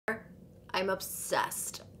I'm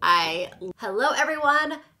obsessed. Hello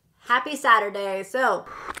everyone, happy Saturday. So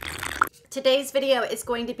today's video is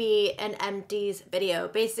going to be an empties video,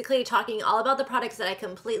 basically talking all about the products that I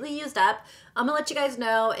completely used up. I'm gonna let you guys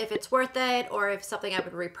know if it's worth it or if something I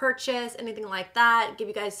would repurchase, anything like that, give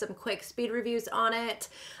you guys some quick speed reviews on it.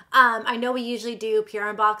 I know we usually do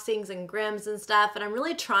pure unboxings and grims and stuff, and I'm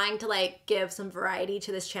really trying to like give some variety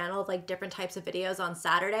to this channel of like different types of videos on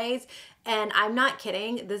Saturdays. And I'm not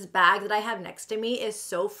kidding, this bag that I have next to me is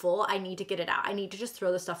so full, I need to get it out. I need to just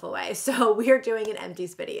throw the stuff away. So we are doing an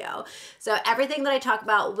empties video. So everything that I talk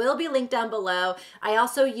about will be linked down below. I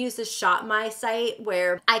also use the Shop My site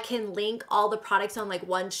where I can link all the products on like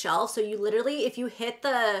one shelf. So you literally, if you hit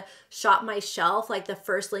the Shop My shelf, like the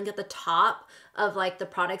first link at the top of like the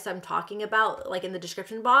products I'm talking about, like in the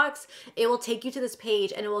description box, it will take you to this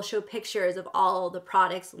page and it will show pictures of all the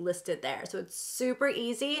products listed there. So it's super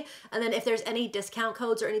easy. And then if there's any discount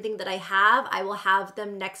codes or anything that I will have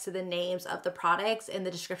them next to the names of the products in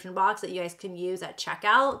the description box that you guys can use at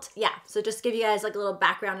checkout. Yeah, so just give you guys like a little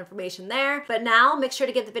background information there. But now make sure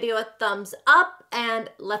to give the video a thumbs up and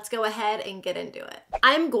let's go ahead and get into it.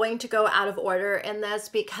 I'm going to go out of order in this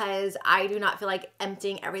because I do not feel like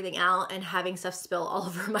emptying everything out and having stuff spill all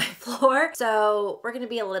over my floor. So we're gonna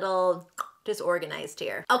be a little disorganized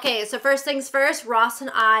here. Okay, so first things first, Ross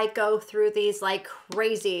and I go through these like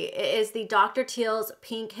crazy. It is the Dr. Teal's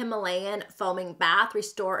Pink Himalayan Foaming Bath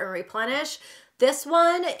Restore and Replenish. This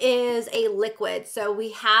one is a liquid. So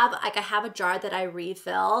we have, like I have a jar that I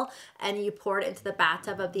refill and you pour it into the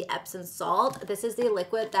bathtub of the Epsom salt. This is the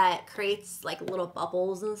liquid that creates like little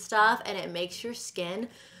bubbles and stuff and it makes your skin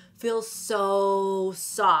feels so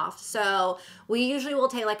soft. So we usually will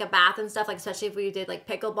take like a bath and stuff, like especially if we did like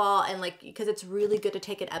pickleball and like, because it's really good to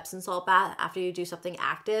take an Epsom salt bath after you do something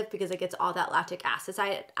active because it gets all that lactic acid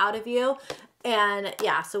out of you. And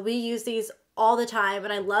yeah, so we use these all the time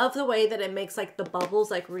and I love the way that it makes like the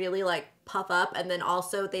bubbles like really like puff up and then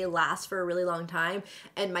also they last for a really long time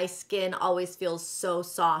and my skin always feels so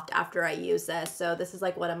soft after I use this. So this is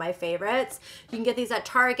like one of my favorites. You can get these at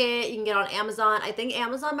Target, you can get on Amazon. I think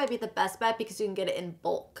Amazon might be the best bet because you can get it in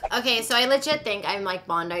bulk. Okay, so I legit think I'm like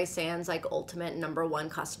Bondi Sands like ultimate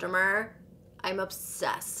 #1 customer. I'm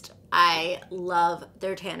obsessed. I love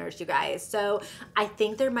their tanners, you guys. So I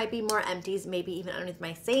think there might be more empties, maybe even underneath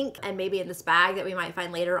my sink and maybe in this bag that we might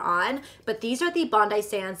find later on. But these are the Bondi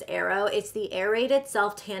Sands Aero. It's the aerated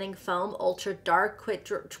self-tanning foam, ultra dark,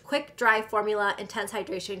 quick dry formula, intense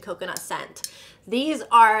hydration, coconut scent. These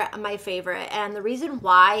are my favorite, and the reason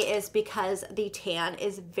why is because the tan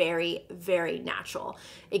is very, very natural.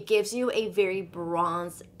 It gives you a very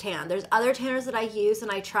bronze tan. There's other tanners that I use and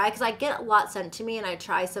I try because I get a lot sent to me and I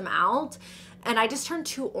try some out and I just turn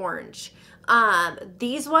too orange.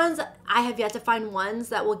 These ones, I have yet to find ones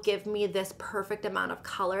that will give me this perfect amount of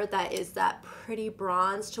color that is that pretty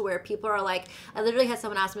bronze to where people are like, I literally had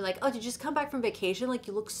someone ask me like, oh, did you just come back from vacation? Like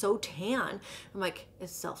you look so tan. I'm like,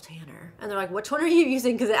 it's self-tanner. And they're like, which one are you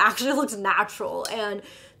using? Because it actually looks natural. And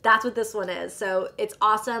that's what this one is. So it's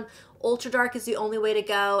awesome. Ultra dark is the only way to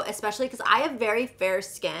go, especially because I have very fair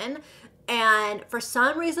skin. And for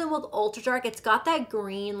some reason with ultra dark, it's got that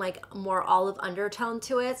green, like more olive undertone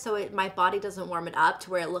to it. So my body doesn't warm it up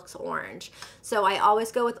to where it looks orange. So I always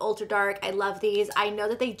go with ultra dark. I love these. I know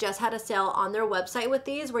that they just had a sale on their website with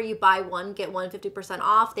these where you buy one, get one 50%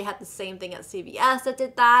 off. They had the same thing at CVS that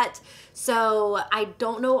did that. So I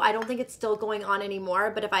don't know. I don't think it's still going on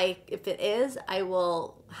anymore, but if it is, I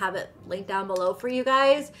will have it linked down below for you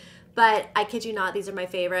guys. But I kid you not, these are my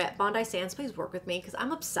favorite. Bondi Sands, please work with me because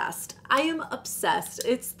I'm obsessed. I am obsessed.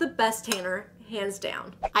 It's the best tanner, hands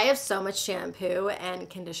down. I have so much shampoo and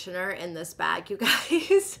conditioner in this bag, you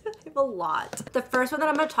guys. I have a lot. The first one that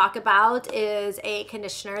I'm gonna talk about is a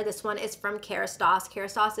conditioner. This one is from Kérastase.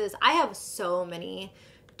 Kérastase is, I have so many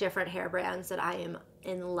different hair brands that I am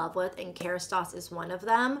in love with and Kérastase is one of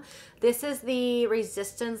them. This is the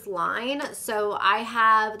Resistance line. So I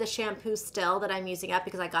have the shampoo still that I'm using up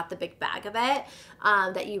because I got the big bag of it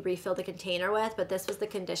that you refill the container with, but this was the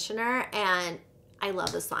conditioner and I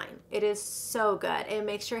love this line. It is so good. It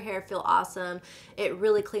makes your hair feel awesome. It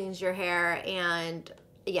really cleans your hair and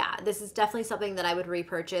yeah, this is definitely something that I would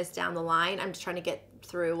repurchase down the line. I'm just trying to get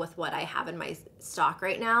through with what I have in my stock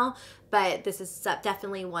right now, but this is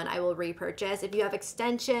definitely one I will repurchase. If you have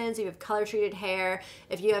extensions, if you have color treated hair,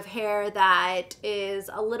 if you have hair that is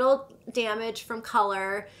a little damaged from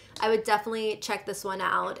color, I would definitely check this one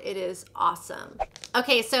out. It is awesome.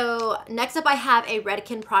 Okay, so next up I have a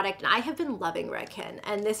Redken product and I have been loving Redken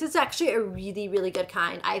and this is actually a really, really good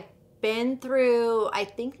kind. I been through, I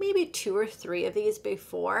think maybe 2 or 3 of these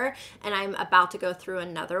before, and I'm about to go through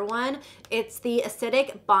another one. It's the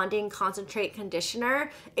Acidic Bonding Concentrate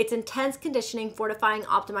Conditioner. It's intense conditioning, fortifying,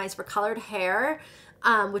 optimized for colored hair,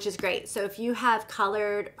 which is great. So if you have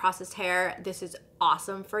colored processed hair, this is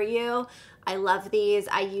awesome for you. I love these.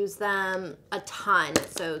 I use them a ton.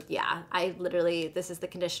 So yeah, this is the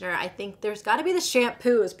conditioner. I think there's got to be the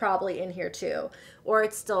shampoo is probably in here too, or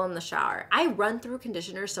it's still in the shower. I run through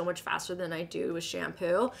conditioner so much faster than I do with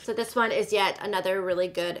shampoo. So this one is yet another really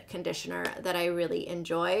good conditioner that I really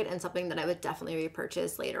enjoyed and something that I would definitely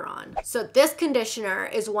repurchase later on. So this conditioner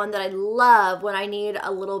is one that I love when I need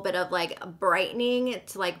a little bit of like brightening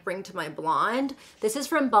to like bring to my blonde. This is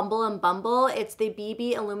from Bumble and Bumble. It's the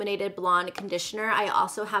BB Illuminated Blonde Conditioner. I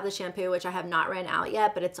also have the shampoo, which I have not ran out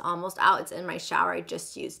yet, but it's almost out. It's in my shower. I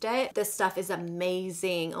just used it. This stuff is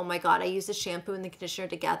amazing. Oh my God. I use the shampoo and the conditioner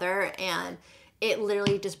together and it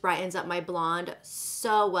literally just brightens up my blonde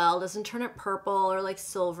so well. Doesn't turn it purple or like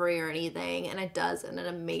silvery or anything, and it does an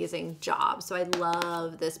amazing job. So I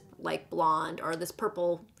love this like blonde or this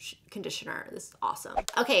purple conditioner. This is awesome.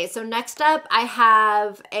 Okay, so next up I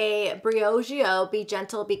have a Briogeo Be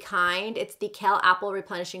Gentle, Be Kind. It's the Kale Apple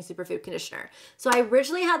Replenishing Superfood Conditioner. So I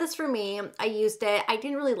originally had this for me. I used it. I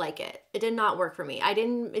didn't really like it. It did not work for me. It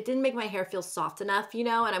didn't make my hair feel soft enough, you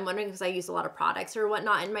know, and I'm wondering because I use a lot of products or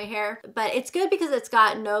whatnot in my hair. But it's good because it's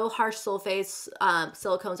got no harsh sulfates,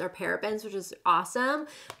 silicones, or parabens, which is awesome.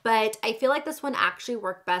 But I feel like this one actually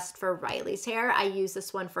worked best for Riley's hair. I use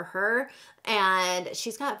this one for her, and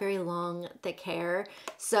she's got very long, thick hair.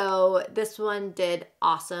 So this one did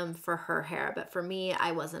awesome for her hair, but for me,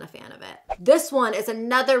 I wasn't a fan of it. This one is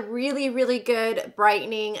another really, really good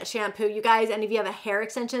brightening shampoo, you guys. And if you have a hair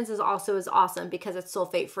extensions, this also is awesome because it's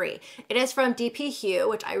sulfate free. It is from Dphue,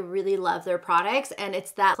 which I really love their products. And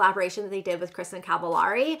it's that collaboration that they did with Kristin and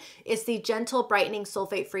Cavallari. It's the Gentle Brightening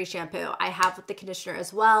Sulfate Free Shampoo. I have with the conditioner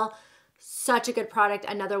as well. Such a good product.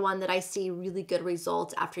 Another one that I see really good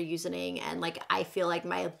results after using, and like I feel like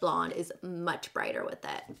my blonde is much brighter with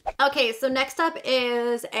it. Okay, so next up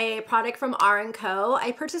is a product from R & Co.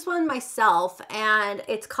 I purchased one myself and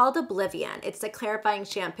it's called Oblivion. It's a clarifying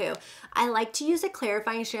shampoo. I like to use a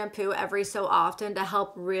clarifying shampoo every so often to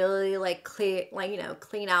help really like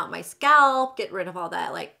clean out my scalp, get rid of all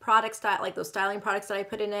that like those styling products that I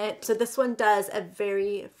put in it. So this one does a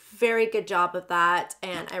very, very good job of that,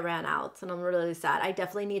 and I ran out. And I'm really sad. I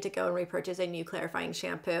definitely need to go and repurchase a new clarifying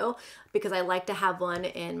shampoo because I like to have one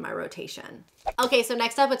in my rotation. Okay, so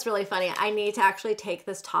next up, it's really funny. I need to actually take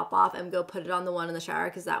this top off and go put it on the one in the shower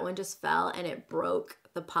because that one just fell and it broke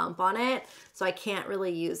the pump on it, so I can't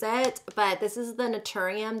really use it. But this is the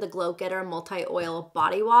Naturium, the Glow Getter Multi-Oil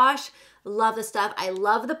Body Wash. Love the stuff. I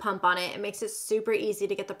love the pump on it. It makes it super easy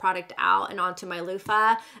to get the product out and onto my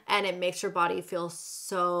loofah, and it makes your body feel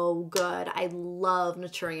so good. I love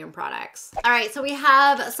Naturium products. All right, so we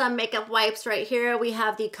have some makeup wipes right here. We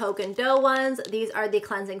have the Coke and Dough ones. These are the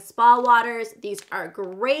cleansing spa waters. These are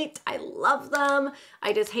great. I love them.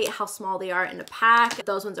 I just hate how small they are in a pack.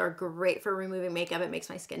 Those ones are great for removing makeup. It makes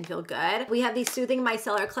my skin feel good. We have these Soothing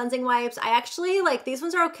Micellar Cleansing Wipes. I actually like these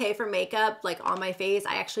ones are okay for makeup, like on my face.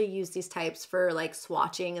 I actually use these types for like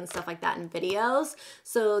swatching and stuff like that in videos.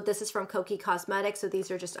 So this is from Kokie Cosmetics. So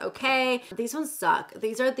these are just okay. These ones suck.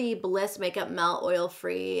 These are the Bliss Makeup Melt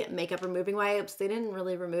Oil-Free Makeup Removing Wipes. They didn't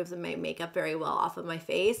really remove the makeup very well off of my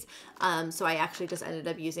face. So I actually just ended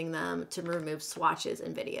up using them to remove swatches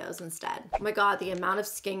in videos instead. Oh my God, the amount of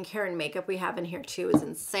skincare and makeup we have in here too is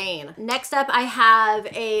insane. Next up, I have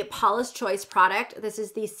a Paula's Choice product. This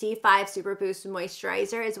is the C5 Super Boost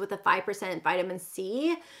Moisturizer. It's with a 5% vitamin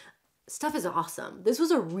C. Stuff is awesome. This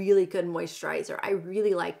was a really good moisturizer. I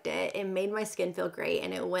really liked it. It made my skin feel great,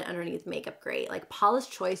 and it went underneath makeup great. Like Paula's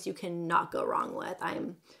Choice, you cannot go wrong with.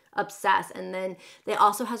 I'm obsessed. And then they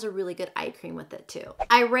also has a really good eye cream with it too.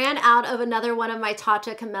 I ran out of another one of my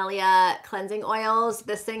Tatcha Camellia cleansing oils.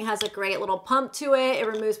 This thing has a great little pump to it. It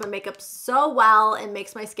removes my makeup so well and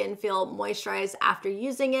makes my skin feel moisturized after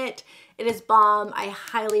using it. It is bomb. I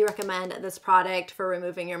highly recommend this product for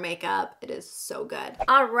removing your makeup. It is so good.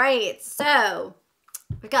 All right, so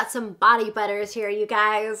we've got some body butters here, you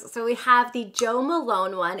guys. So we have the Jo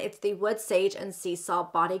Malone one. It's the Wood Sage and Sea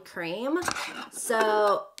Salt Body Cream.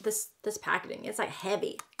 So this packaging, it's like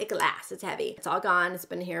heavy. It lasts, it's heavy. It's all gone. It's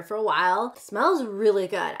been here for a while. It smells really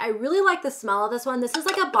good. I really like the smell of this one. This is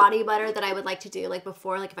like a body butter that I would like to do like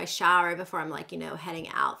before, like if I shower, before I'm like, you know, heading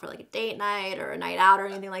out for like a date night or a night out or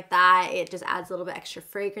anything like that. It just adds a little bit extra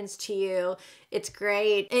fragrance to you. It's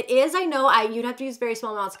great. It is, I know you'd have to use very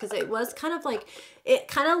small amounts because it was kind of like, it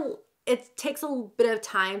kind of it takes a little bit of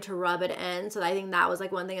time to rub it in. So I think that was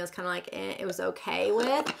like one thing I was kind of like, it was okay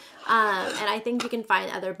with. And I think you can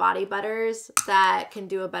find other body butters that can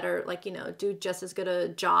do a better, like, you know, do just as good a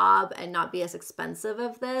job and not be as expensive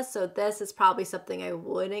of this. So this is probably something I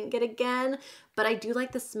wouldn't get again, but I do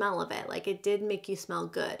like the smell of it. Like it did make you smell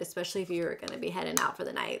good, especially if you were going to be heading out for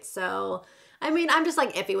the night. So, I mean, I'm just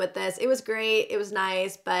like iffy with this. It was great. It was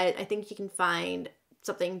nice, but I think you can find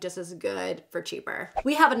something just as good for cheaper.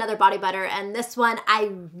 We have another body butter, and this one I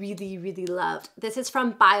really, really loved. This is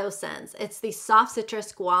from Biosense. It's the Soft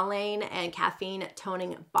Citrus Squalane and Caffeine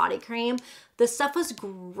Toning Body Cream. This stuff was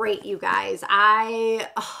great, you guys. I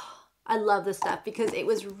love this stuff because it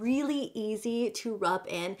was really easy to rub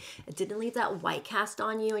in. It didn't leave that white cast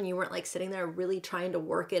on you and you weren't like sitting there really trying to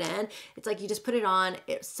work it in. It's like you just put it on,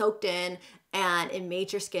 it soaked in, and it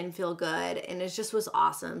made your skin feel good, and it just was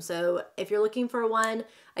awesome. So if you're looking for one,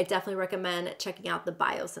 I definitely recommend checking out the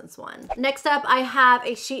Biosense one. Next up, I have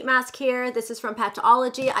a sheet mask here. This is from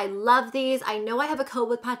Patchology. I love these. I know I have a code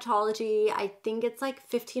with Patchology. I think it's like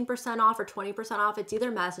 15% off or 20% off. It's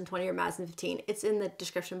either Madison 20 or Madison 15. It's in the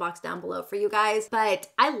description box down below for you guys. But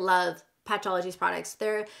I love Patchology's products.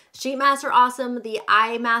 Their sheet masks are awesome. The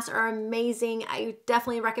eye masks are amazing. I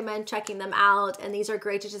definitely recommend checking them out. And these are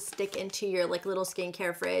great to just stick into your like little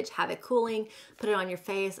skincare fridge, have it cooling, put it on your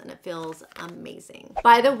face, and it feels amazing.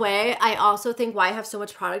 By the way, I also think why I have so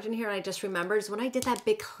much product in here, and I just remembered, is when I did that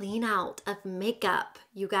big clean out of makeup,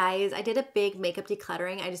 you guys, I did a big makeup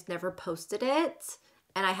decluttering. I just never posted it.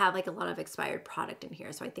 And I have like a lot of expired product in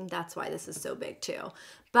here. So I think that's why this is so big too.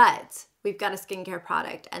 But we've got a skincare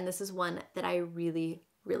product, and this is one that I really,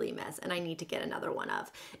 really miss and I need to get another one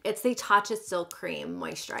of. It's the Tatcha Silk Cream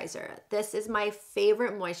Moisturizer. This is my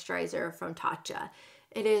favorite moisturizer from Tatcha.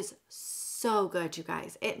 It is so good, you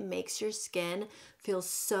guys. It makes your skin feel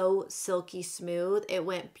so silky smooth. It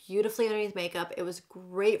went beautifully underneath makeup. It was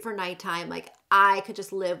great for nighttime. Like I could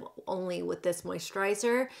just live only with this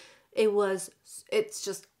moisturizer. It's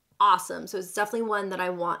just awesome. So it's definitely one that I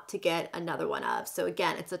want to get another one of. So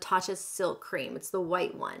again, it's a Tatcha Silk Cream. It's the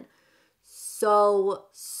white one. So,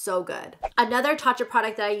 so good. Another Tatcha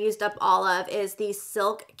product that I used up all of is the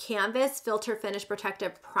Silk Canvas Filter Finish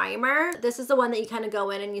Protective Primer. This is the one that you kind of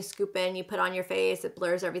go in and you scoop in, you put on your face, it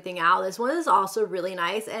blurs everything out. This one is also really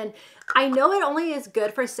nice. And I know it only is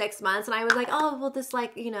good for 6 months. And I was like, oh, well, this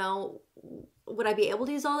like, you know, would I be able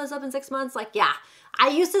to use all this up in 6 months? Like, yeah, I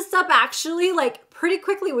used this up actually like pretty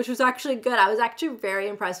quickly, which was actually good. I was actually very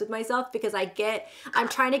impressed with myself because I'm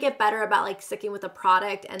trying to get better about like sticking with a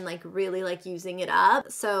product and like really like using it up.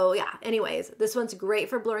 So yeah, anyways, this one's great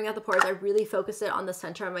for blurring out the pores. I really focus it on the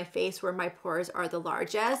center of my face where my pores are the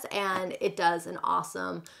largest, and it does an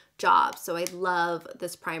awesome job. So I love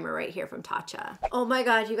this primer right here from Tatcha. Oh my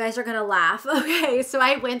God, you guys are gonna laugh. Okay, so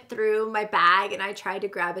I went through my bag and I tried to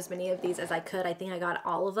grab as many of these as I could. I think I got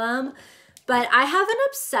all of them. But I have an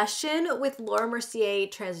obsession with Laura Mercier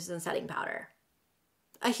Translucent Setting Powder.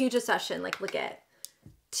 A huge obsession. Like, look at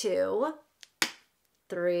 2,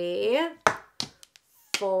 3,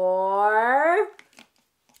 4,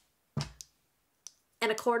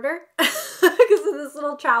 and a quarter. Because of this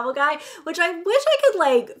little travel guy, which I wish I could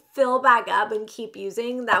like fill back up and keep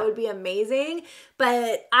using. That would be amazing.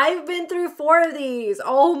 But I've been through 4 of these.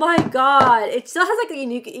 Oh my God. It still has like,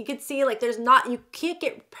 you could see like you can't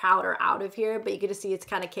get powder out of here, but you can just see it's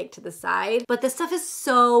kind of caked to the side. But this stuff is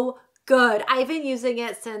so good. I've been using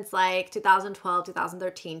it since like 2012,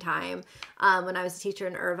 2013 time when I was a teacher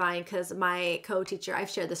in Irvine, because my co-teacher, I've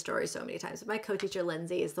shared this story so many times, but my co-teacher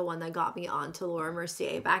Lindsay is the one that got me onto Laura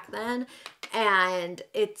Mercier back then. And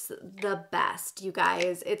it's the best, you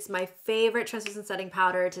guys. It's my favorite translucent setting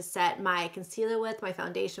powder to set my concealer with, my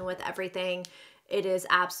foundation with, everything. It is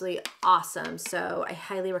absolutely awesome. So I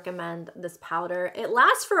highly recommend this powder. It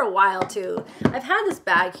lasts for a while too. I've had this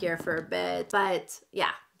bag here for a bit, but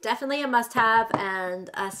yeah. Definitely a must-have, and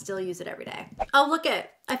I still use it every day. Oh, look it.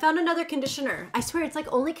 I found another conditioner. I swear, it's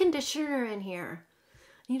like only conditioner in here.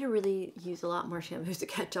 I need to really use a lot more shampoos to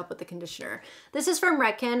catch up with the conditioner. This is from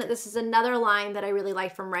Redken. This is another line that I really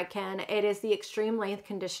like from Redken. It is the Extreme Length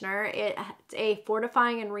Conditioner. It's a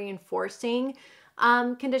fortifying and reinforcing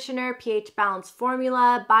conditioner, pH balanced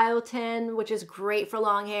formula, biotin, which is great for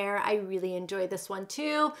long hair. I really enjoy this one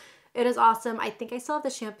too. It is awesome. I think I still have the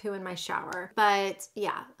shampoo in my shower, but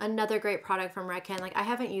yeah, another great product from Redken. Like I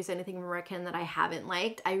haven't used anything from Redken that I haven't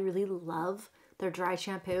liked. I really love their dry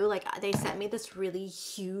shampoo. Like they sent me this really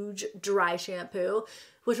huge dry shampoo,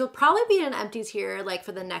 which will probably be in Empties here like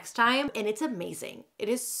for the next time. And it's amazing. It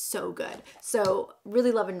is so good. So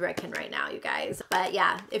really loving Redken right now, you guys. But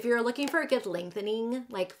yeah, if you're looking for a good lengthening,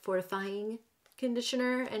 like fortifying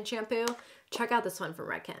conditioner and shampoo, check out this one from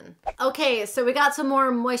Redken. Okay, so we got some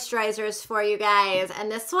more moisturizers for you guys,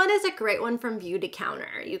 and this one is a great one from Beauty Counter.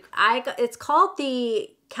 It's called the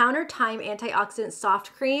Counter Time Antioxidant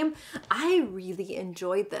Soft Cream. I really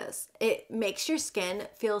enjoyed this. It makes your skin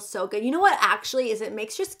feel so good. You know what actually is, it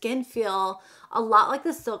makes your skin feel a lot like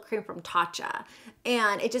the silk cream from Tatcha.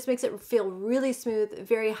 And it just makes it feel really smooth,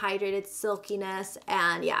 very hydrated, silkiness.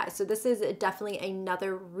 And yeah, so this is definitely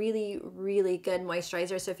another really, really good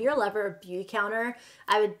moisturizer. So if you're a lover of Beauty Counter,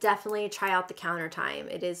 I would definitely try out the Counter Time.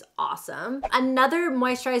 It is awesome. Another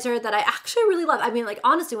moisturizer that I actually really love, I mean, like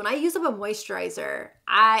honestly, when I use up a moisturizer,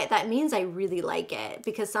 that means I really like it,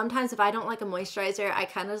 because sometimes if I don't like a moisturizer, I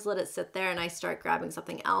kind of just let it sit there and I start grabbing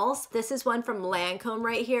something else. This is one from Lancome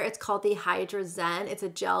right here. It's called the Hydra Zen. It's a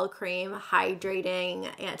gel cream, hydrating,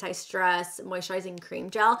 anti-stress, moisturizing cream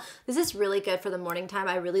gel. This is really good for the morning time.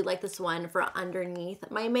 I really like this one for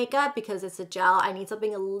underneath my makeup because it's a gel. I need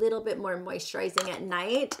something a little bit more moisturizing at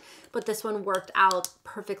night, but this one worked out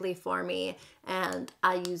perfectly for me and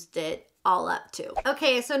I used it all up too.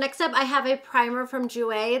 Okay, so next up I have a primer from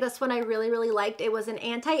Jouer. This one I really, really liked. It was an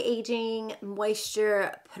anti-aging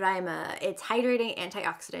moisture primer. It's hydrating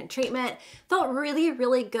antioxidant treatment. Felt really,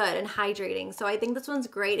 really good and hydrating. So I think this one's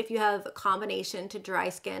great if you have a combination to dry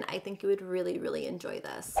skin. I think you would really, really enjoy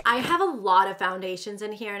this. I have a lot of foundations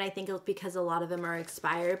in here and I think it's because a lot of them are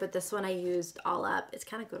expired, but this one I used all up. It's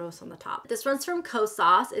kind of gross on the top. This one's from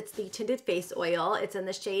Kosas. It's the Tinted Face Oil. It's in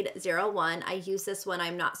the shade 01. I use this when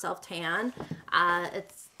I'm not self-tan.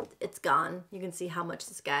 It's gone. You can see how much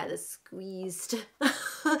this guy is squeezed.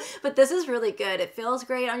 But this is really good. It feels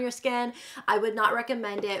great on your skin. I would not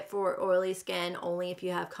recommend it for oily skin, only if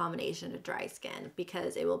you have combination to dry skin,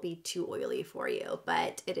 because it will be too oily for you,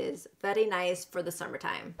 but it is very nice for the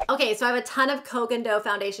summertime. Okay, so I have a ton of Coke and Dough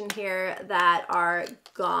foundation here that are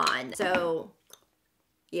gone. So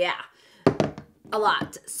yeah. A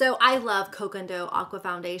lot. So I love Coke and Dough Aqua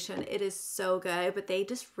Foundation. It is so good, but they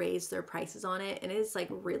just raised their prices on it and it is like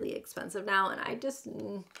really expensive now. And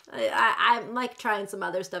I'm like trying some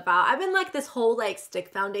other stuff out. I'm in like this whole like stick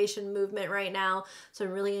foundation movement right now. So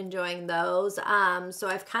I'm really enjoying those. So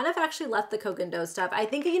I've kind of actually left the Coke and Dough stuff. I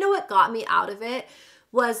think, you know what got me out of it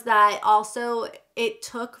was that also it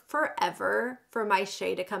took forever for my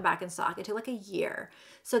shade to come back in stock. It took like a year.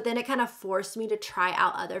 So then it kind of forced me to try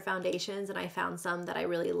out other foundations, and I found some that I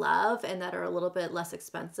really love and that are a little bit less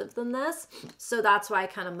expensive than this. So that's why I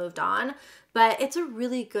kind of moved on. But it's a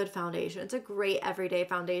really good foundation. It's a great everyday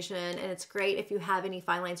foundation, and it's great if you have any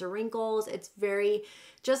fine lines or wrinkles. It's very,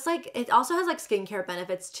 just like, it also has like skincare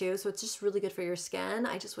benefits too. So it's just really good for your skin.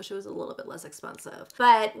 I just wish it was a little bit less expensive.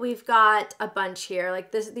 But we've got a bunch here.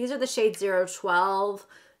 Like these are the shades 012.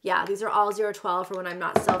 Yeah, these are all 012 for when I'm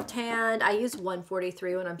not self-tanned. I use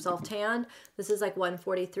 143 when I'm self-tanned. This is like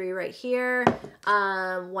 143 right here,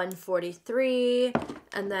 143,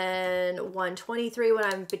 and then 123 when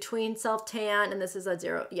I'm between self-tan, and this is a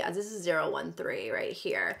this is 013 right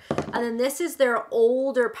here. And then this is their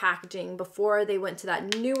older packaging before they went to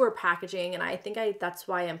that newer packaging, and I think that's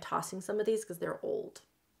why I'm tossing some of these, because they're old.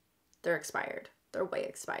 They're expired. They're way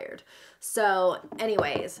expired. So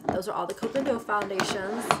anyways, those are all the Coke and Dough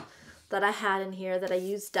foundations that I had in here that I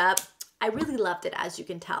used up. I really loved it, as you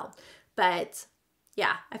can tell. But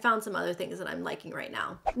yeah, I found some other things that I'm liking right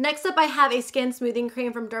now. Next up, I have a skin smoothing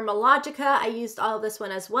cream from Dermalogica. I used all of this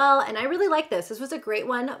one as well, and I really like this. This was a great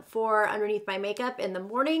one for underneath my makeup in the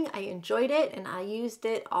morning. I enjoyed it, and I used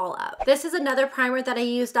it all up. This is another primer that I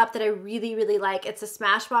used up that I really, really like. It's a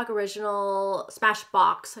Smashbox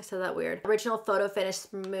I said that weird. Original Photo Finish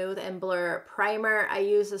Smooth and Blur Primer. I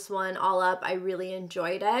used this one all up. I really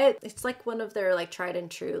enjoyed it. It's like one of their like tried and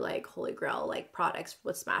true, like holy grail like products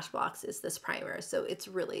with Smashbox is this primer. So it's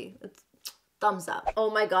thumbs up.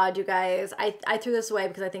 Oh my god, you guys, I threw this away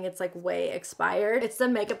because I think it's like way expired. It's the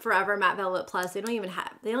Makeup Forever Matte Velvet Plus. They don't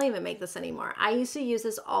even make this anymore. I used to use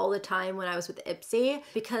this all the time when I was with Ipsy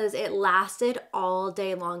because it lasted all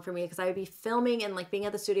day long for me, because I would be filming and like being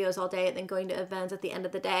at the studios all day and then going to events at the end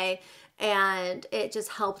of the day, and it just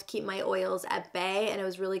helped keep my oils at bay, and it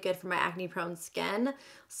was really good for my acne prone skin.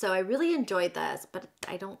 So I really enjoyed this, but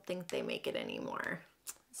I don't think they make it anymore.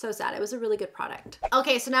 So sad. It was a really good product.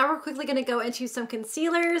 Okay, so now we're quickly going to go into some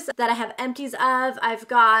concealers that I have empties of. I've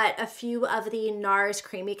got a few of the NARS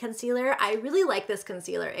Creamy Concealer. I really like this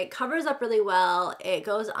concealer. It covers up really well. It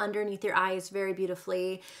goes underneath your eyes very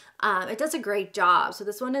beautifully. It does a great job. So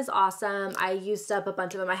this one is awesome. I used up a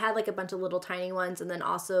bunch of them. I had like a bunch of little tiny ones and then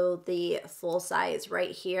also the full size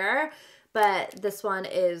right here. But this one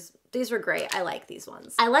is, these were great. I like these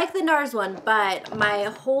ones. I like the NARS one, but my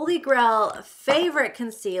holy grail favorite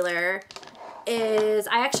concealer is,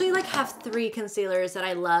 I actually like have 3 concealers that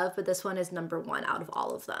I love, but this one is number 1 out of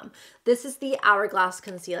all of them. This is the Hourglass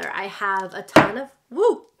concealer. I have a ton of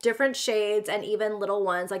different shades and even little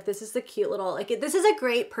ones. Like this is the cute little, like this is a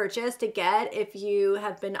great purchase to get if you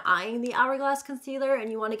have been eyeing the Hourglass concealer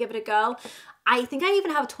and you want to give it a go. I think I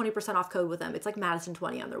even have a 20% off code with them. It's like Madison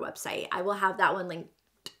 20 on their website. I will have that one linked.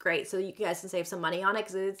 Great, so you guys can save some money on it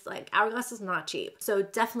because it's like Hourglass is not cheap, so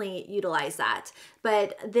definitely utilize that.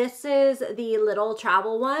 But this is the little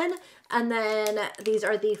travel one, and then these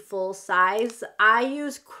are the full size. I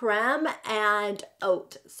use creme and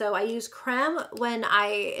oat. So I use creme when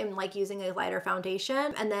I am like using a lighter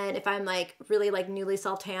foundation, and then if I'm like really like newly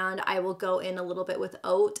self-tanned, I will go in a little bit with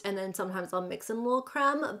oat, and then sometimes I'll mix in a little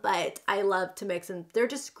creme. But I love to mix, and they're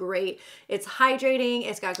just great. It's hydrating,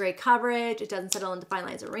 it's got great coverage, it doesn't settle into fine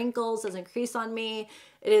lines or wrinkles, doesn't crease on me.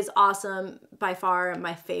 It is awesome. By far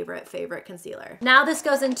my favorite concealer. Now this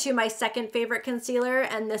goes into my second favorite concealer,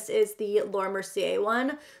 and this is the Laura Mercier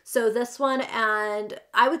one. So this one, and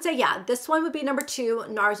I would say, yeah, this one would be number 2,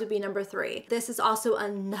 NARS would be number 3. This is also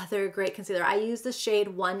another great concealer. I use the shade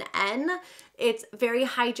 1N. It's very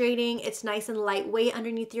hydrating. It's nice and lightweight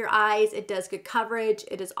underneath your eyes. It does good coverage.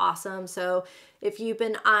 It is awesome. So if you've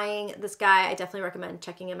been eyeing this guy, I definitely recommend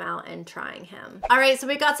checking him out and trying him. All right, so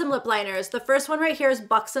we got some lip liners. The first one right here is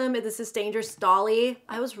Buxom. This is Dangerous Dolly.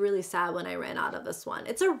 I was really sad when I ran out of this one.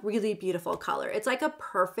 It's a really beautiful color. It's like a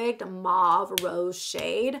perfect mauve rose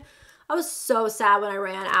shade. I was so sad when I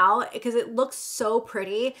ran out because it looks so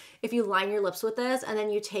pretty if you line your lips with this and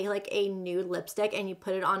then you take like a nude lipstick and you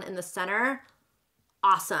put it on in the center.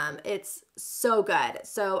 Awesome. It's so good.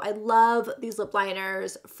 So I love these lip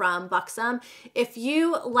liners from Buxom. If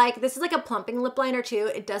you like, this is like a plumping lip liner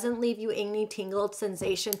too. It doesn't leave you any tingled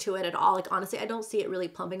sensation to it at all. Like honestly, I don't see it really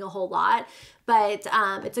plumping a whole lot, but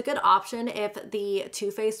it's a good option if the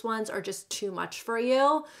Too Faced ones are just too much for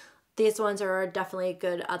you. These ones are definitely a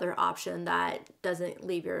good other option that doesn't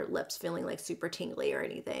leave your lips feeling like super tingly or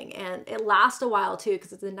anything. And it lasts a while too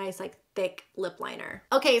because it's a nice like thick lip liner.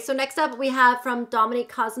 Okay, so next up we have from Dominique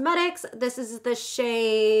Cosmetics. This is the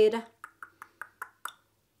shade,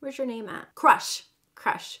 where's your name at? Crush.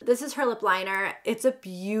 This is her lip liner. It's a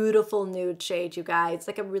beautiful nude shade, you guys.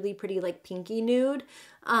 Like a really pretty like pinky nude.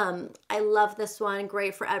 I love this one.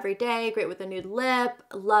 Great for every day. Great with a nude lip.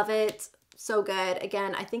 Love it. So good.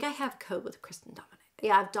 Again, I think I have a code with Kristin Dominique.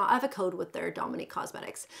 Yeah, I have a code with their Dominique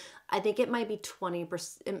Cosmetics. I think it might be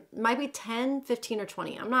 20%, it might be 10, 15, or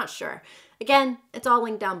 20. I'm not sure. Again, it's all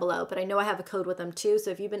linked down below, but I know I have a code with them too. So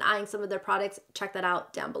if you've been eyeing some of their products, check that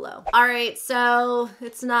out down below. All right, so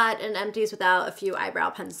it's not an Empties without a few eyebrow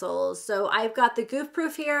pencils. So I've got the Goof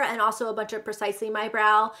Proof here and also a bunch of Precisely My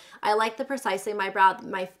Brow. I like the Precisely My Brow,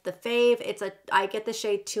 the fave. I get the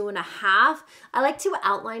shade 2.5. I like to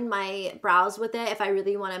outline my brows with it if I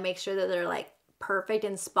really want to make sure that they're like perfect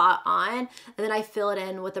and spot on, and then I fill it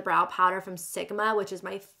in with the brow powder from Sigma, which is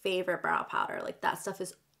my favorite brow powder. Like that stuff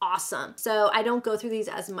is awesome. So I don't go through these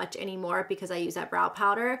as much anymore because I use that brow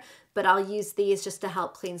powder, but I'll use these just to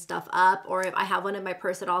help clean stuff up, or if I have one in my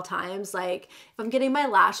purse at all times. Like if I'm getting my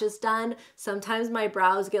lashes done, sometimes my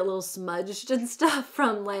brows get a little smudged and stuff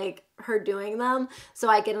from like her doing them. So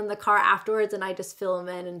I get in the car afterwards and I just fill them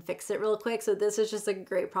in and fix it real quick. So this is just a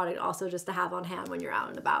great product also just to have on hand when you're out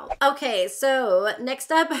and about. Okay, so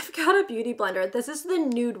next up I've got a beauty blender. This is the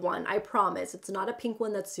nude one, I promise. It's not a pink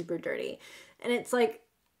one that's super dirty. And it's like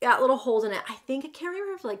got little holes in it. I can't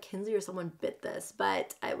remember if like Kinsey or someone bit this,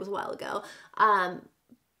 but it was a while ago.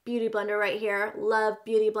 Beauty blender right here. Love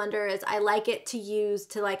beauty blenders. I like it to use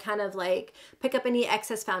to like kind of like pick up any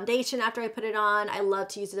excess foundation after I put it on. I love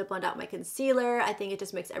to use it to blend out my concealer. I think it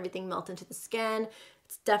just makes everything melt into the skin.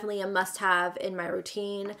 It's definitely a must-have in my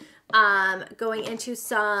routine. Going into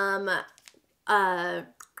some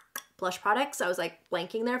blush products. I was like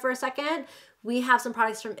blanking there for a second. We have some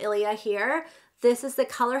products from Ilia here. This is the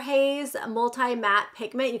Color Haze Multi-Matte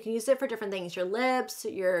Pigment. You can use it for different things, your lips,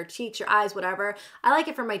 your cheeks, your eyes, whatever. I like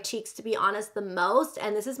it for my cheeks, to be honest, the most.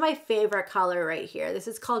 And this is my favorite color right here. This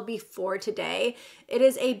is called Before Today. It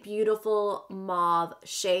is a beautiful mauve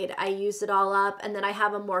shade. I used it all up. And then I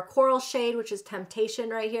have a more coral shade, which is Temptation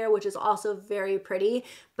right here, which is also very pretty.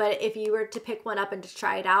 But if you were to pick one up and to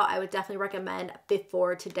try it out, I would definitely recommend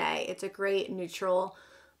Before Today. It's a great neutral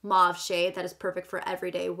mauve shade that is perfect for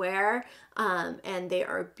everyday wear, and they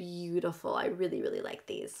are beautiful. I really, really like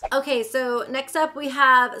these. Okay, so next up we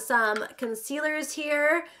have some concealers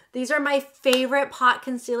here. These are my favorite pot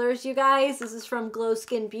concealers, you guys. This is from Glow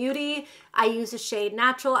Skin Beauty. I use the shade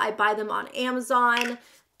Natural. I buy them on Amazon.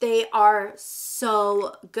 They are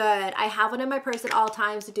so good. I have one in my purse at all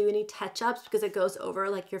times to do any touch-ups because it goes over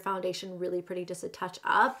like your foundation really pretty just to touch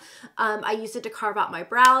up. I use it to carve out my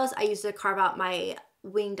brows. I use it to carve out my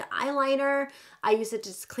winged eyeliner. I use it to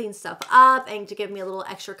just clean stuff up and to give me a little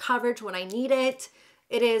extra coverage when I need it.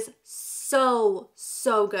 It is so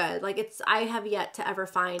good. Like I have yet to ever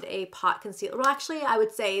find a pot concealer. Well, actually, I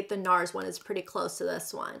would say the NARS one is pretty close to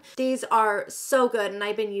this one. These are so good, and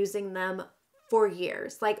I've been using them for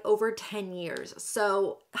years, like over 10 years.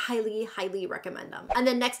 So highly recommend them. And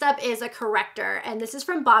then next up is a corrector, and this is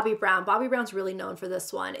from Bobbi Brown. Bobbi Brown's really known for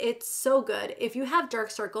this one. It's so good. If you have dark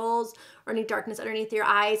circles or any darkness underneath your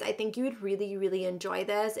eyes, I think you would really enjoy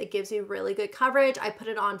this. It gives you really good coverage. I put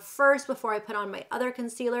it on first before I put on my other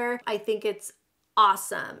concealer. I think it's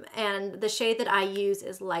awesome. And the shade that I use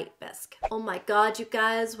is Light Bisque. Oh my God, you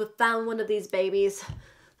guys, we found one of these babies.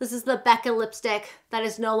 This is the Becca lipstick that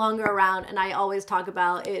is no longer around, and I always talk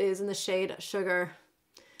about. It is in the shade Sugar.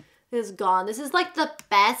 It is gone. This is like the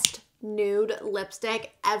best nude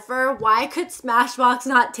lipstick ever. Why could Smashbox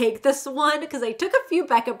not take this one? Because they took a few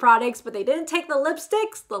Becca products, but they didn't take the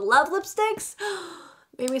lipsticks, the Love lipsticks.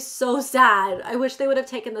 Made me so sad. I wish they would have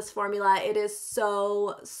taken this formula. It is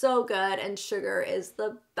so good, and Sugar is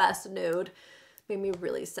the best nude. Made me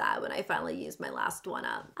really sad when I finally used my last one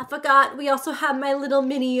up. I forgot we also have my little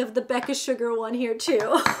mini of the Becca Sugar one here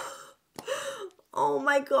too. Oh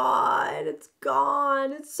my God, it's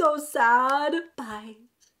gone. It's so sad. Bye.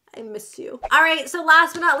 I miss you. All right, so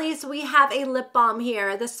last but not least, we have a lip balm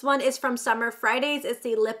here. This one is from Summer Fridays. It's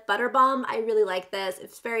the Lip Butter Balm. I really like this.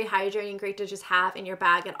 It's very hydrating, great to just have in your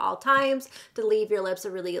bag at all times to leave your lips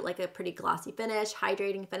a really like a pretty glossy finish,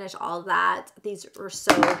 hydrating finish, all of that. These are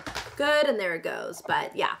so good, and there it goes.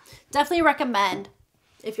 But yeah, definitely recommend.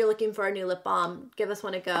 If you're looking for a new lip balm, give this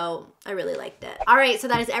one a go. I really liked it. All right, so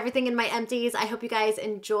that is everything in my empties. I hope you guys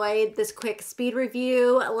enjoyed this quick speed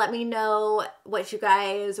review. Let me know what you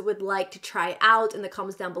guys would like to try out in the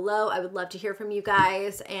comments down below. I would love to hear from you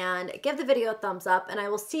guys, and give the video a thumbs up, and I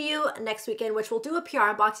will see you next weekend, which we'll do a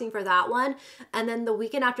PR unboxing for that one. And then the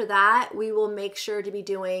weekend after that, we will make sure to be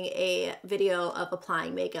doing a video of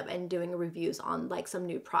applying makeup and doing reviews on like some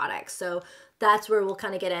new products. So that's where we'll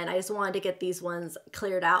kind of get in. I just wanted to get these ones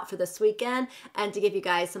cleared out for this weekend and to give you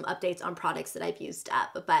guys some updates on products that I've used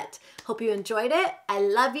up. But hope you enjoyed it. I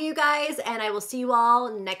love you guys, and I will see you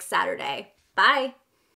all next Saturday. Bye.